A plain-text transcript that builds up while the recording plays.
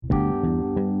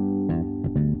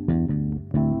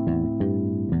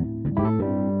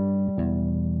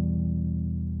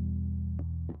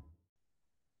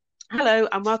Hello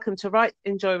and welcome to Write,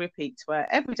 Enjoy, Repeat, where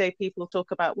everyday people talk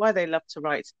about why they love to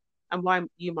write and why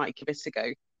you might give it a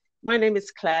go. My name is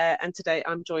Claire and today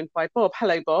I'm joined by Bob.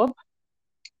 Hello, Bob.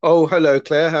 Oh, hello,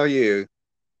 Claire. How are you?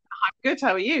 Good,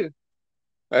 how are you?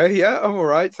 Yeah, I'm all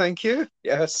right, thank you.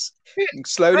 Yes, Good,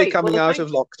 slowly great. coming Well, out thank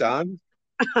of lockdown.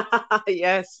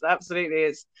 Yes, absolutely.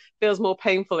 It feels more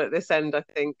painful at this end, I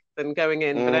think, than going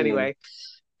in. But Mm, anyway,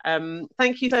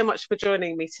 thank you so much for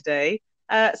joining me today.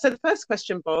 So the first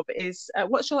question, Bob, is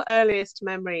what's your earliest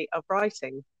memory of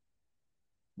writing?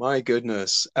 my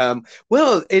goodness.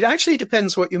 Well, it actually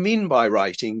depends what you mean by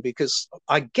writing, because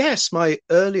I guess my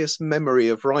earliest memory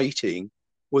of writing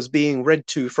was being read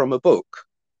to from a book.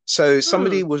 So Hmm.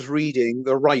 somebody was reading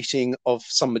the writing of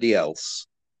somebody else,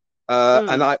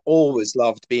 and Hmm. I always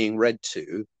loved being read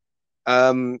to.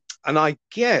 And I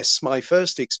guess my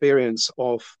first experience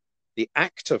of the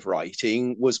act of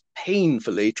writing was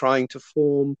painfully trying to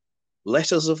form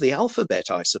letters of the alphabet,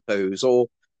 I suppose, or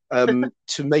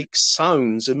to make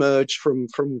sounds emerge from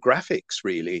graphics,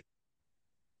 really.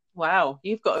 Wow,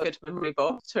 you've got a good memory,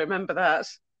 Bob, to remember that.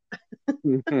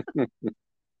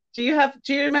 Do you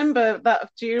remember that?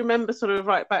 Do you remember sort of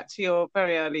right back to your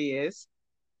very early years?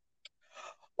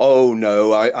 Oh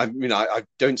no, I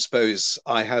don't suppose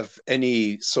I have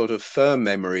any sort of firm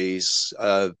memories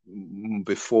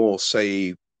before,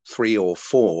 say, 3 or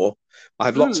 4. I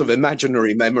have lots of Hmm.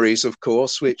 imaginary memories, of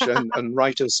course, which and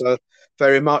writers are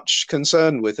very much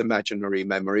concerned with imaginary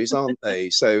memories, aren't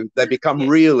they? So they become Yeah.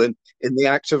 real in the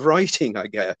act of writing, I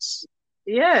guess.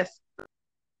 Yes,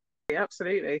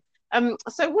 absolutely.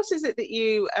 So what is it that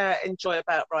you enjoy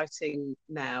about writing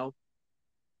now?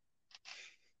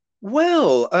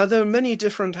 Well, there are many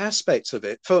different aspects of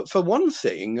it. For one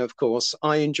thing, of course,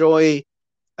 I enjoy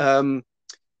um,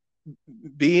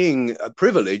 being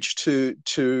privileged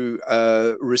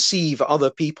to receive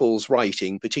other people's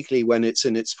writing, particularly when it's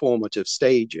in its formative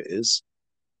stages.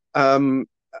 Um,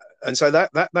 and so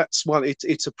that's one.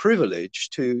 It's a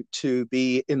privilege to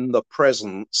be in the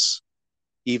presence,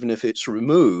 even if it's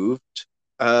removed,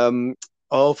 um,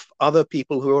 of other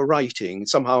people who are writing.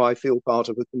 Somehow I feel part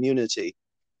of a community.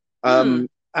 Hmm.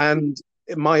 And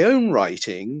my own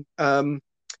writing,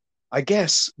 I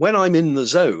guess when I'm in the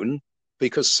zone,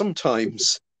 because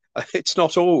sometimes it's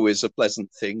not always a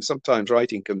pleasant thing. Sometimes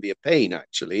writing can be a pain,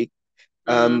 actually.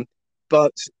 Mm. Um,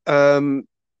 but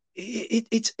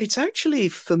it's actually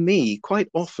for me quite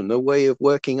often a way of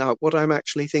working out what I'm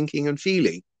actually thinking and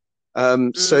feeling. So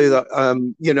Mm.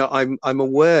 that I'm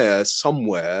aware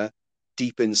somewhere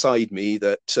deep inside me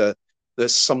that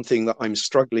there's something that I'm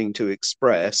struggling to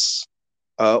express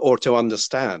or to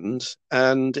understand,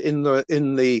 and in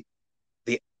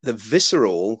the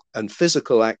visceral and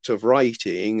physical act of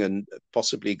writing and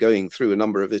possibly going through a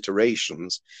number of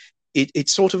iterations, it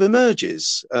sort of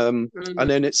emerges. And Mm.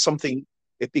 then it's something,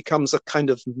 it becomes a kind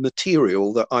of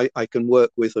material that I can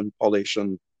work with and polish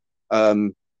and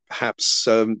um, perhaps,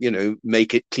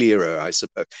 make it clearer, I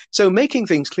suppose. So making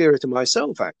things clearer to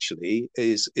myself actually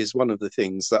is one of the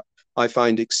things that I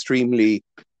find extremely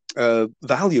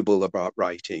valuable about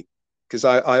writing, because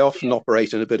I often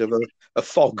operate in a bit of a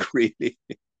fog, really.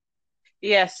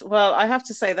 Yes, well, I have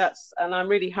to say that's, and I'm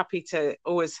really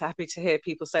always happy to hear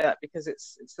people say that because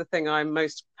it's the thing I'm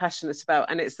most passionate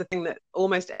about, and it's the thing that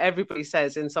almost everybody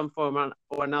says in some form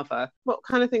or another. What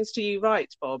kind of things do you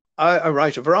write, Bob? I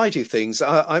write a variety of things.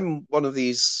 I'm one of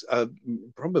these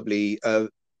probably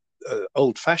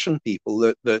old-fashioned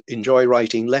people that enjoy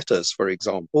writing letters, for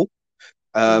example.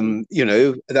 Hmm.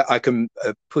 That I can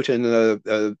put in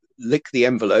lick the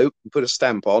envelope, put a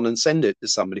stamp on, and send it to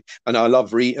somebody. And I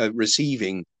love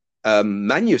receiving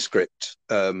manuscript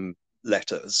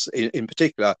letters in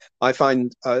particular. I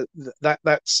find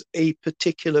that's a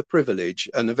particular privilege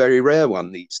and a very rare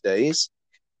one these days.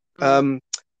 Mm. Um,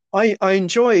 I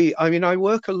enjoy, I mean, I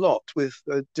work a lot with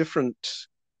different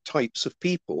types of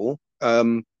people.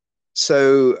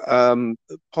 So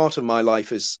part of my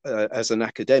life is as an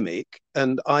academic,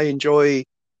 and I enjoy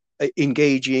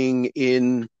engaging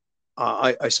in,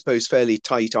 I suppose, fairly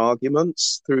tight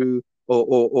arguments through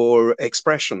or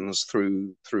expressions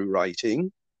through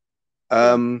writing. Mm.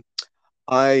 Um,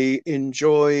 I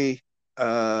enjoy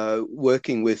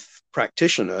working with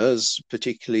practitioners,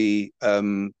 particularly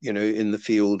in the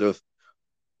field of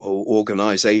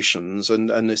organizations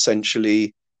and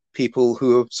essentially people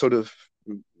who are sort of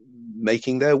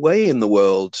making their way in the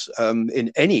world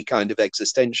in any kind of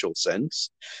existential sense.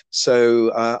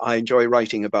 So I enjoy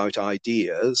writing about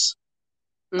ideas.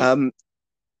 Mm. Um,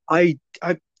 I,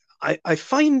 I I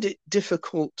find it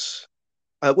difficult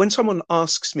when someone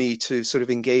asks me to sort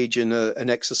of engage in an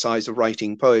exercise of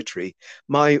writing poetry,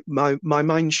 my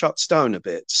mind shuts down a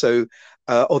bit. So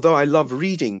although I love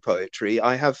reading poetry,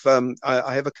 I have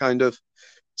a kind of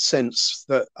sense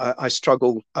that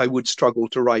I would struggle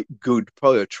to write good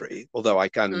poetry, although I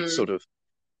can Mm. sort of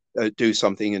do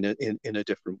something in a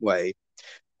different way.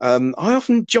 I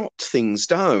often jot things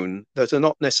down that are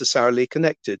not necessarily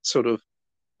connected, sort of,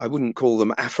 I wouldn't call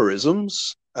them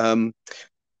aphorisms.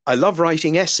 I love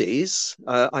writing essays.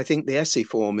 I think the essay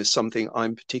form is something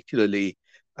I'm particularly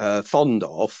fond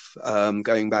of,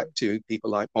 going back to people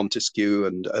like Montesquieu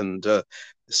and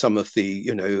some of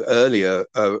the earlier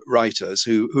writers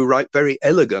who write very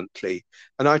elegantly,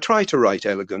 and I try to write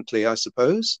elegantly, I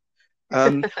suppose.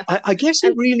 I guess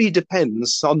it And really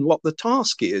depends on what the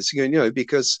task is,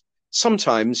 because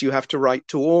sometimes you have to write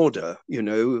to order.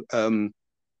 You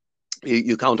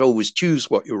can't always choose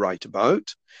what you write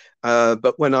about.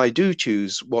 But when I do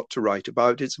choose what to write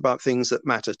about, it's about things that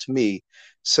matter to me.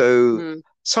 So mm,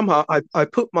 somehow I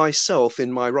put myself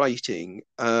in my writing,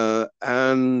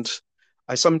 and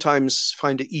I sometimes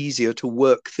find it easier to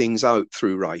work things out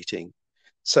through writing.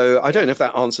 So I don't yeah. know if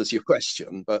that answers your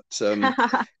question, but uh,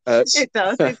 It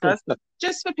does, it does.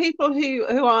 Just for people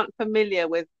who aren't familiar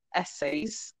with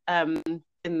essays, in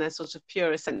their sort of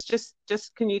purest sense, just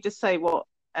can you just say what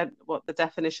the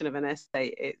definition of an essay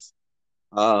is?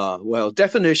 Well,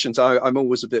 definitions I'm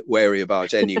always a bit wary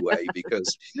about anyway,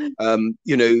 because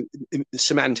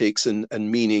semantics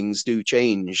and meanings do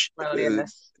change Well,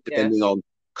 yes, depending yes. on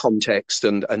context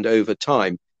and over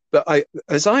time. But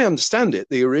as I understand it,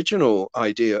 the original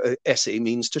idea essay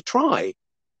means to try.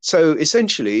 So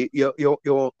essentially, you're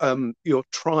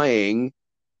trying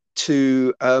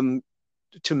to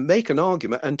to make an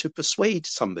argument and to persuade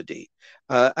somebody,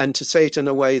 and to say it in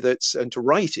a way and to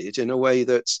write it in a way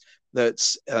that's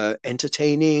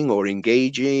entertaining or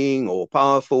engaging or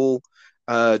powerful,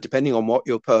 depending on what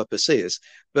your purpose is.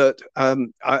 But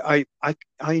I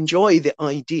enjoy the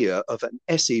idea of an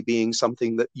essay being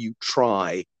something that you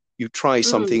try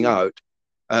something Mm.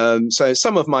 out. So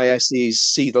some of my essays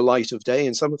see the light of day,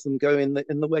 and some of them go in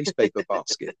the wastepaper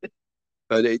basket.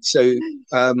 But it's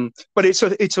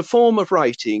a form of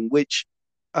writing which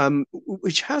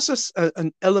has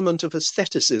an element of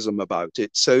aestheticism about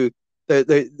it. So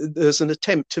there's an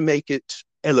attempt to make it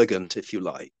elegant, if you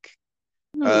like,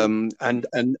 Mm.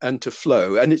 and to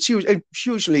flow. And it's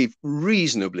usually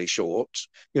reasonably short.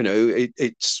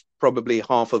 It's probably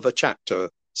half of a chapter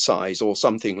size or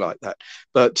something like that.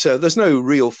 But there's no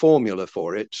real formula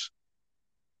for it.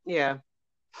 Yeah.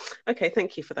 Okay,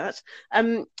 thank you for that.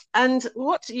 And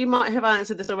what you might have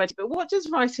answered this already, but what does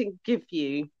writing give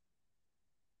you?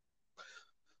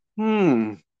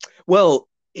 Hmm. Well,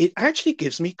 it actually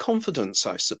gives me confidence,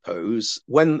 I suppose,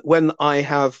 when I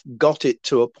have got it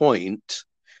to a point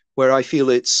where I feel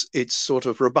it's sort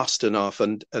of robust enough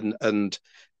and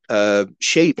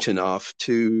shaped enough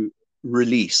to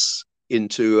release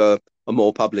into a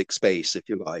more public space, if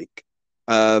you like.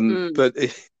 Mm. But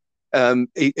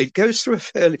it goes through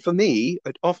for me,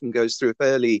 it often goes through a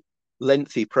fairly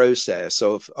lengthy process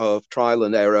of trial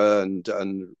and error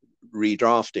and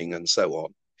redrafting and so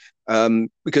on.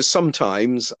 Because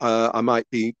sometimes I might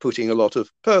be putting a lot of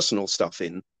personal stuff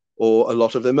in or a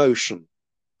lot of emotion.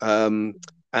 Um,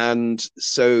 and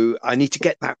so I need to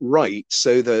get that right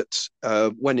so that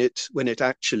when it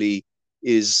actually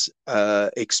is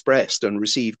expressed and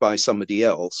received by somebody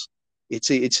else,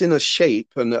 it's in a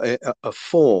shape and a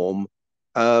form,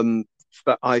 um,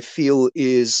 that I feel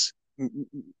is,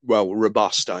 well,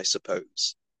 robust, I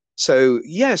suppose. So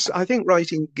yes, I think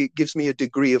writing gives me a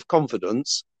degree of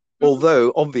confidence, Mhm.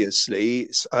 although obviously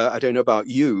I don't know about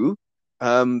you,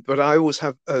 but I always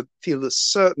feel a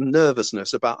certain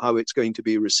nervousness about how it's going to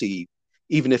be received.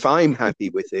 Even if I'm happy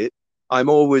with it, I'm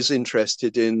always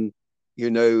interested in,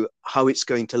 how it's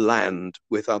going to land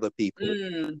with other people.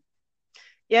 Mm.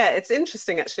 Yeah, it's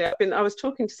interesting actually. I was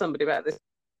talking to somebody about this.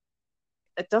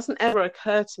 It doesn't ever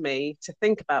occur to me to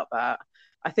think about that.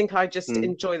 I think I just Mm.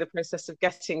 enjoy the process of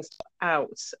getting stuff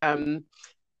out.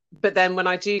 But then when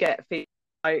I do get feedback,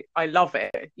 I love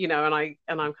it, and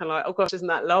I'm kind of like, oh gosh, isn't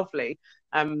that lovely?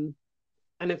 Um,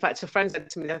 and in fact, a friend said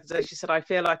to me the other day, she said, I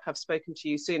feel like I've spoken to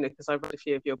you sooner because I've read a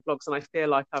few of your blogs and I feel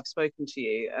like I've spoken to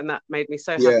you. And that made me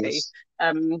so happy. Yes,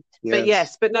 But yes.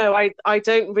 yes, but no, I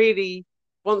don't really,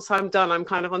 once I'm done, I'm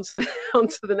kind of on to, on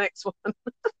to the next one.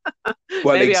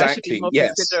 Well, Maybe I should be exactly. more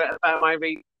Yes. considerate about my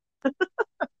reading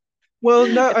Well,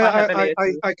 no, if I have any at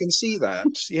all. I can see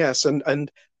that. Yes,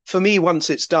 and for me, once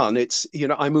it's done, it's,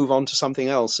 I move on to something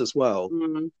else as well.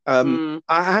 Mm, mm.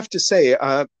 I have to say,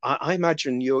 I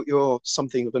imagine you're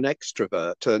something of an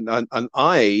extrovert, and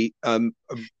I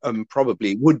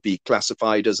probably would be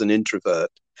classified as an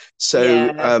introvert. So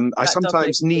Yeah, I that does make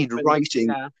sometimes a need difference. writing,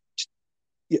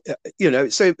 Yeah.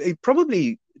 so it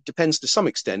probably depends to some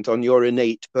extent on your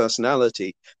innate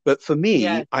personality. But for me,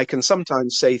 Yeah. I can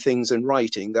sometimes say things in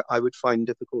writing that I would find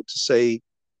difficult to say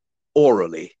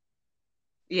orally.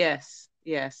 Yes.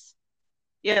 Yes.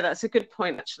 Yeah, that's a good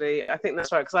point, actually. I think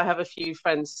that's right because I have a few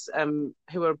friends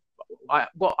who are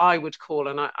what I would call,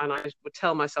 and I would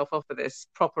tell myself off for this,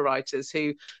 proper writers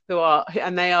who are,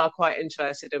 and they are quite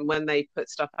interested, and when they put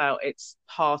stuff out, it's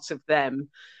part of them.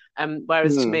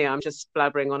 Whereas to Mm. me, I'm just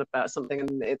blabbering on about something,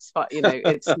 and it's not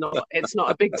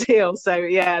a big deal. So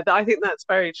yeah, I think that's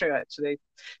very true, actually.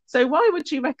 So why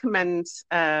would you recommend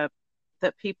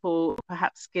that people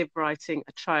perhaps give writing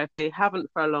a try if they haven't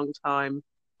for a long time?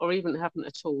 Or even haven't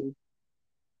at all.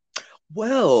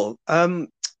 Well, I'm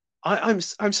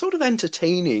sort of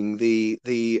entertaining the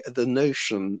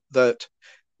notion that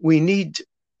we need,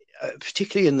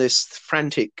 particularly in this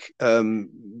frantic,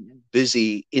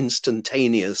 busy,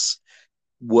 instantaneous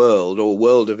world or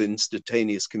world of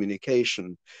instantaneous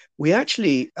communication, we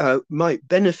actually might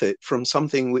benefit from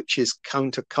something which is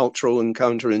countercultural and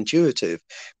counterintuitive,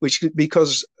 which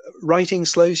because writing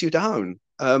slows you down.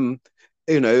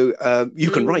 You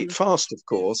can write Mm, fast, of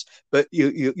course, but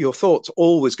your thoughts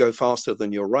always go faster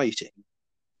than your writing,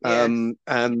 yes.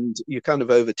 and you kind of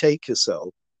overtake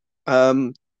yourself.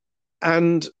 Um,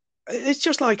 and it's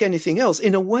just like anything else.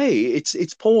 In a way,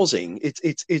 it's pausing.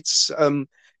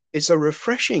 It's a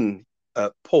refreshing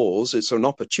pause. It's an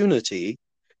opportunity.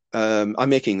 I'm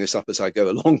making this up as I go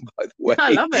along, by the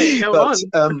I way, love it. Go but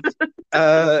on.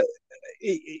 uh,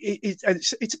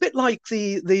 it's a bit like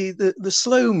the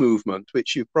slow movement,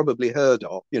 which you've probably heard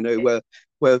of.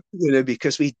 Where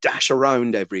because we dash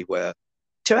around everywhere,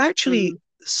 to actually Mm,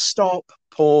 stop,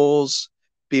 pause,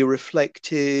 be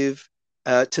reflective,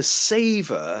 to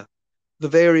savor the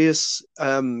various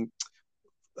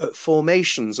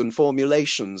formations and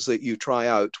formulations that you try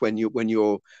out when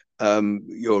you're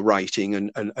writing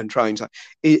and trying to.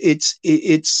 It's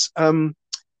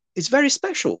very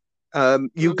special.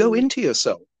 You go mm, into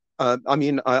yourself. I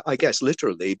mean, I guess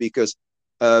literally, because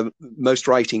most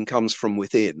writing comes from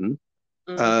within,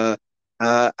 mm,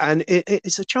 uh, and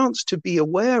it's a chance to be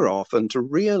aware of and to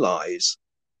realize,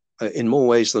 in more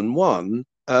ways than one,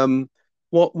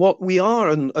 what we are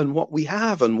and what we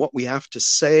have and what we have to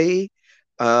say.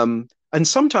 And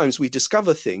sometimes we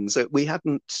discover things that we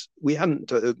hadn't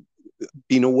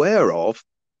been aware of,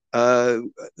 uh,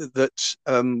 that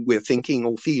we're thinking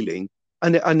or feeling,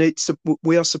 and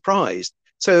we are surprised.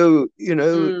 So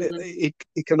mm,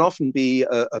 it can often be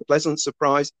a pleasant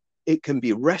surprise. It can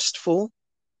be restful.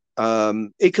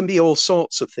 It can be all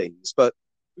sorts of things, but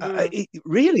mm,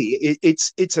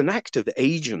 it's an act of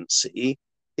agency,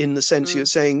 in the sense you're mm,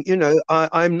 saying,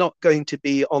 I'm not going to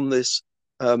be on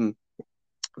um,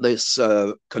 this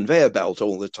conveyor belt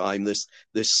all the time, this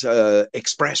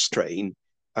express train.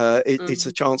 It's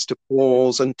a mm. chance to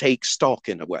pause and take stock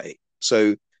in a way.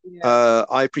 So Yeah.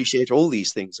 I appreciate all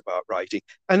these things about writing,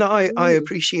 and Mm,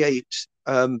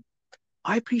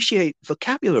 I appreciate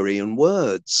vocabulary and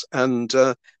words, and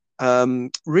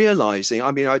realizing.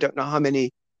 I mean, I don't know how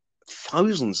many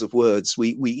thousands of words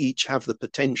we each have the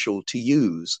potential to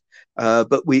use,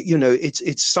 but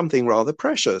it's something rather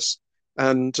precious,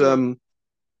 and mm.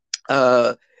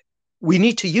 uh, we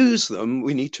need to use them.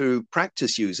 We need to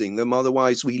practice using them.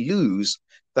 Otherwise, we lose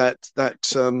that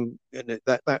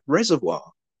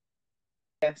reservoir.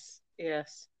 Yes.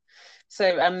 Yes. So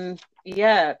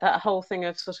yeah, that whole thing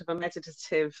of sort of a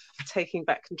meditative taking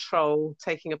back control,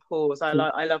 taking a pause. I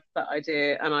love that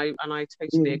idea, and I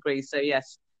totally Mm. agree. So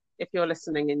yes, if you're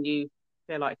listening and you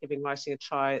feel like giving writing a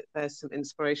try, there's some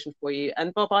inspiration for you.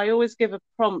 And Bob, I always give a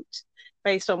prompt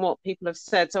based on what people have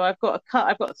said. So I've got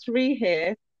three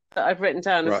here that I've written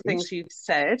down of Right. things you've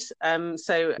said.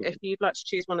 So if you'd like to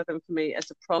choose one of them for me as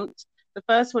a prompt, the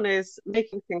first one is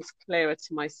making things clearer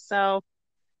to myself.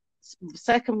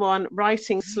 Second one,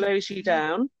 writing slows you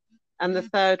down. And the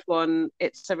third one,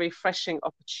 it's a refreshing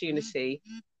opportunity.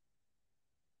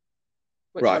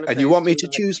 Which Right. one of And you those want do me you to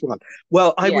like? choose one?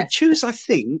 Well, I would Yes. choose, I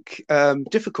think,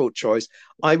 difficult choice.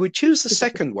 I would choose the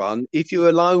second one, if you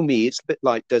allow me. It's a bit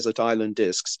like Desert Island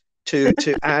Discs, to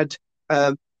add,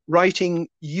 writing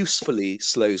usefully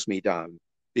slows me down,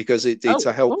 because it's Oh, a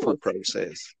of helpful course.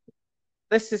 process.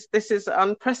 this is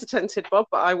unprecedented, Bob,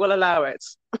 but I will allow it.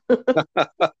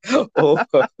 Oh,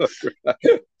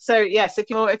 So yes, if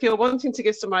you're wanting to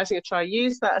give some writing a try,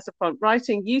 use that as a prompt.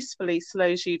 Writing usefully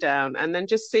slows you down, and then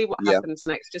just see what yeah, happens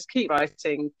next. Just keep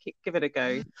writing, give it a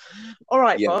go. All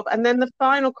right, yeah. Bob. And then the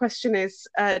final question is,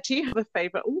 do you have a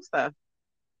favorite author?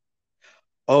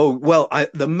 Oh, well,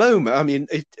 at the moment, I mean,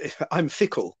 I'm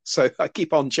fickle, so I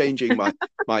keep on changing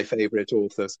my favorite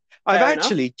authors. I've Fair enough.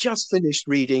 actually just finished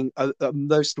reading a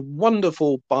most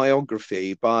wonderful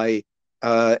biography by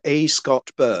A. Scott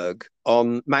Berg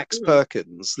on Max Mm.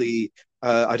 Perkins.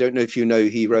 I don't know if you know,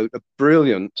 he wrote a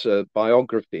brilliant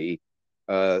biography,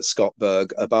 Scott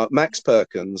Berg, about Max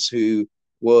Perkins, who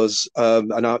was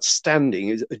an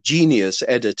outstanding, a genius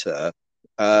editor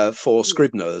for Mm.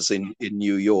 Scribner's in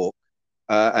New York.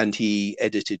 And he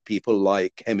edited people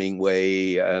like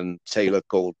Hemingway and Taylor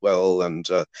Caldwell and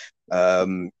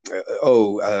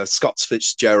Scott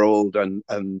Fitzgerald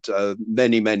and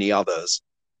many others.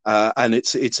 And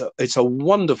it's a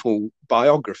wonderful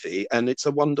biography, and it's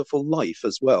a wonderful life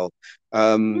as well.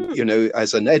 Mm.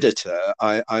 As an editor,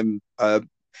 I'm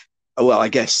well, I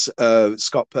guess Max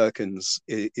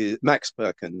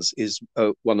Perkins is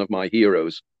one of my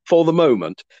heroes for the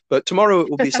moment, but tomorrow it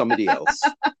will be somebody else.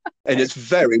 And it's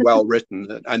very well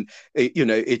written, and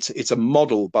it's a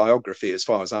model biography as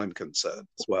far as I'm concerned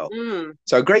as well. Mm.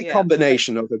 So a great Yeah.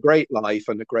 combination of a great life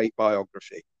and a great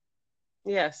biography.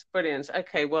 Yes, brilliant.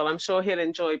 Okay, well, I'm sure he'll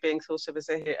enjoy being thought of as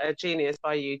a genius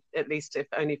by you, at least if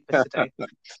only for today.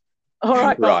 All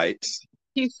right, Bob. Right.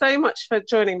 Thank you so much for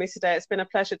joining me today. It's been a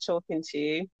pleasure talking to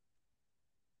you.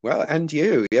 Well, and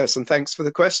you, yes, and thanks for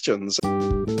the questions.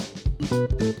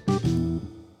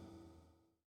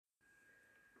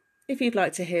 If you'd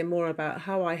like to hear more about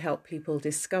how I help people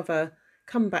discover,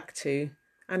 come back to,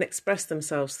 and express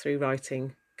themselves through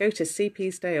writing, go to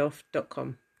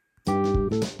cpsdayoff.com.